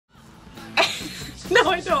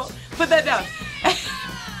I don't. Put that down.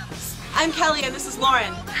 I'm Kelly and this is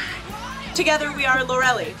Lauren. Together we are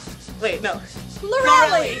Laurelly. Wait, no.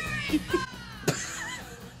 Laurelly!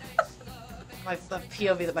 The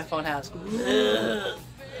POV that my phone has.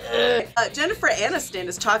 Jennifer Aniston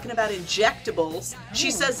is talking about injectables.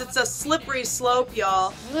 She says it's a slippery slope,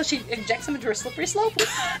 y'all. Well, she injects them into her slippery slope.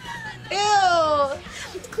 Ew!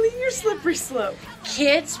 Clean your slippery slope.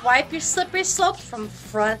 Kids, wipe your slippery slope from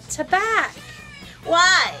front to back.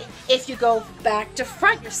 Why? If you go back to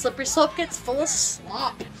front, your slippery slope gets full of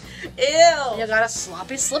slop. Ew! You got a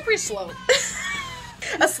sloppy, slippery slope.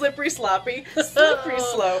 A slippery, sloppy, slippery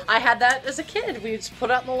slope. I had that as a kid. We just put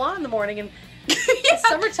it out in the lawn in the morning and in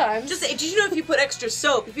summertime. Just did you know if you put extra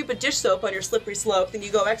soap, if you put dish soap on your slippery slope, then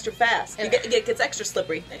you go extra fast. It gets extra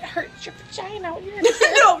slippery. It hurts your vagina when you're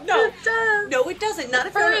No. It does. No, it doesn't. Not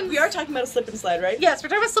if we are talking about a slip and slide, right? Yes, we're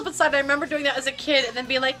talking about slip and slide. I remember doing that as a kid and then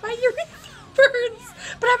being like, my urethra burns,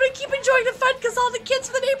 but I'm gonna keep enjoying the fun because all the kids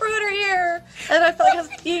in the neighborhood are here. And I felt like I was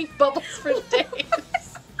peeing bubbles for days.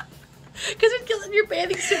 Because it kills in your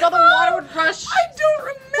bathing suit, all the water would rush. I don't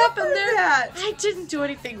remember that. I didn't do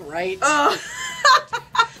anything right.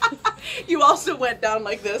 You also went down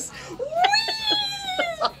like this.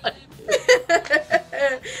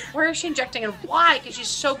 Where is she injecting and why? Because she's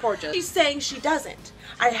so gorgeous. She's saying she doesn't.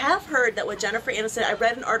 I have heard that with Jennifer Aniston, I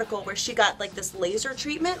read an article where she got like this laser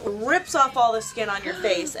treatment, rips off all the skin on your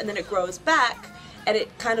face, and then it grows back, and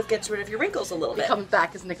it kind of gets rid of your wrinkles a little bit. Comes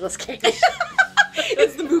back as Nicolas Cage.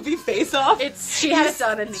 It's the movie Face Off. She had it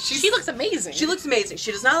done and she looks amazing. She looks amazing.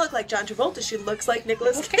 She does not look like John Travolta. She looks like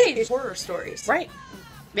Nicolas Cage. Horror stories. Right.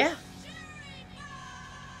 Yeah.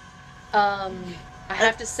 I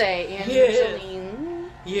have to say,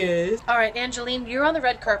 Angeline. Yes. All right, Angeline, you're on the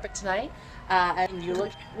red carpet tonight, and you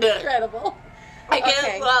look incredible. I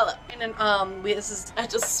can't swallow. And then, this is. I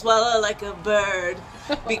just swallow like a bird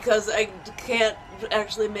because I can't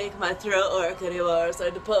actually make my throat work anymore, so I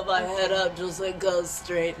had to put my head up just so it goes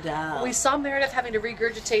straight down. We saw Meredith having to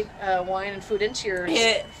regurgitate wine and food into your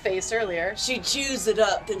face earlier. She chews it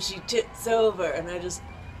up, then she tips over, and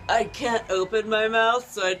I can't open my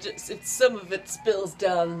mouth, so some of it spills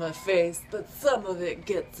down in my face, but some of it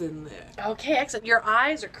gets in there. Okay, excellent. Your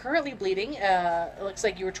eyes are currently bleeding. It looks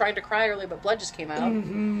like you were trying to cry earlier, but blood just came out.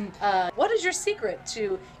 Mm-hmm. What is your secret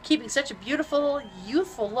to keeping such a beautiful,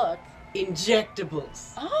 youthful look?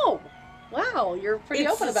 Injectables. Oh, wow, you're pretty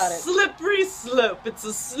open about it. Slippery slope. It's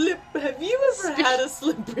a slip. Have you ever had a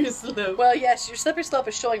slippery slope? Well, yes, your slippery slope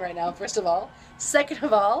is showing right now, first of all. Second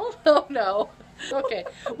of all, oh no. Okay,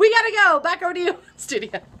 we gotta go. Back over to you,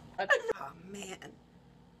 studio. Oh, man.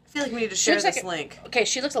 I feel like we need to share this link. Okay,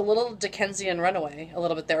 she looks a little Dickensian runaway, a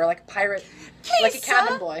little bit there, like a pirate, like a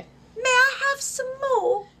cabin boy. May I have some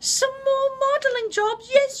more? Some more modeling jobs?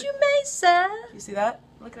 Yes, you may, sir. You see that?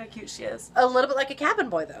 Look at how cute she is. A little bit like a cabin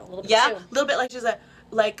boy, though. A little bit yeah, too. A little bit like she's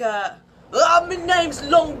my name's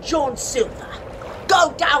Long John Silver.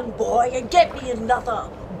 Go down, boy, and get me another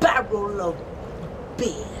barrel of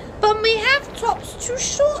beer. But me half top's too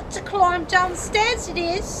short to climb downstairs, it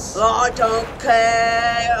is. I don't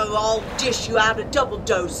care. I'll dish you out a double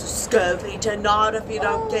dose of scurvy tonight if you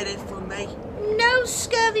don't get it from me. No,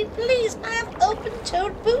 scurvy, please. I have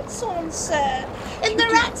open-toed boots on, sir. And the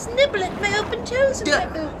rats nibble at my open toes in my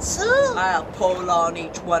boots. Ugh. I'll pull on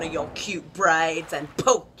each one of your cute braids and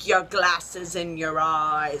poke your glasses in your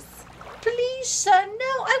eyes. Please, sir,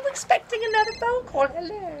 no. I'm expecting another phone call.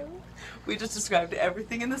 Hello. We just described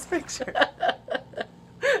everything in this picture.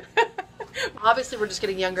 Obviously, we're just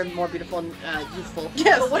getting younger and more beautiful and youthful.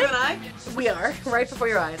 Yes, but you and I? We are, right before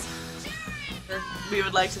your eyes. We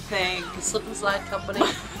would like to thank the Slip and Slide Company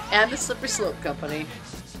and the Slippery Slope Company.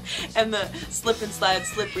 And the Slip and Slide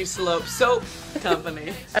Slippery Slope Soap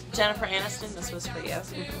Company. Jennifer Aniston, this was for you.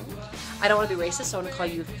 I don't want to be racist, so I want to call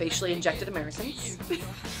you facially injected Americans.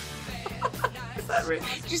 Is that right?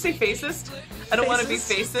 Did you say fascist? I don't want to be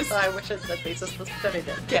fascist. Oh, I wish I'd said fascist, but I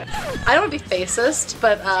did. Yeah. I don't want to be fascist,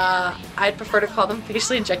 but I'd prefer to call them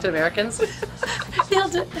facially injected Americans.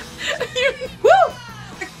 Nailed it. Woo!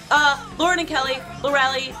 Lauren and Kelly,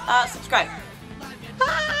 Laurelly, subscribe.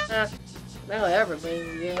 Now everybody,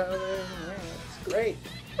 you know, it's great.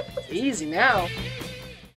 Easy now.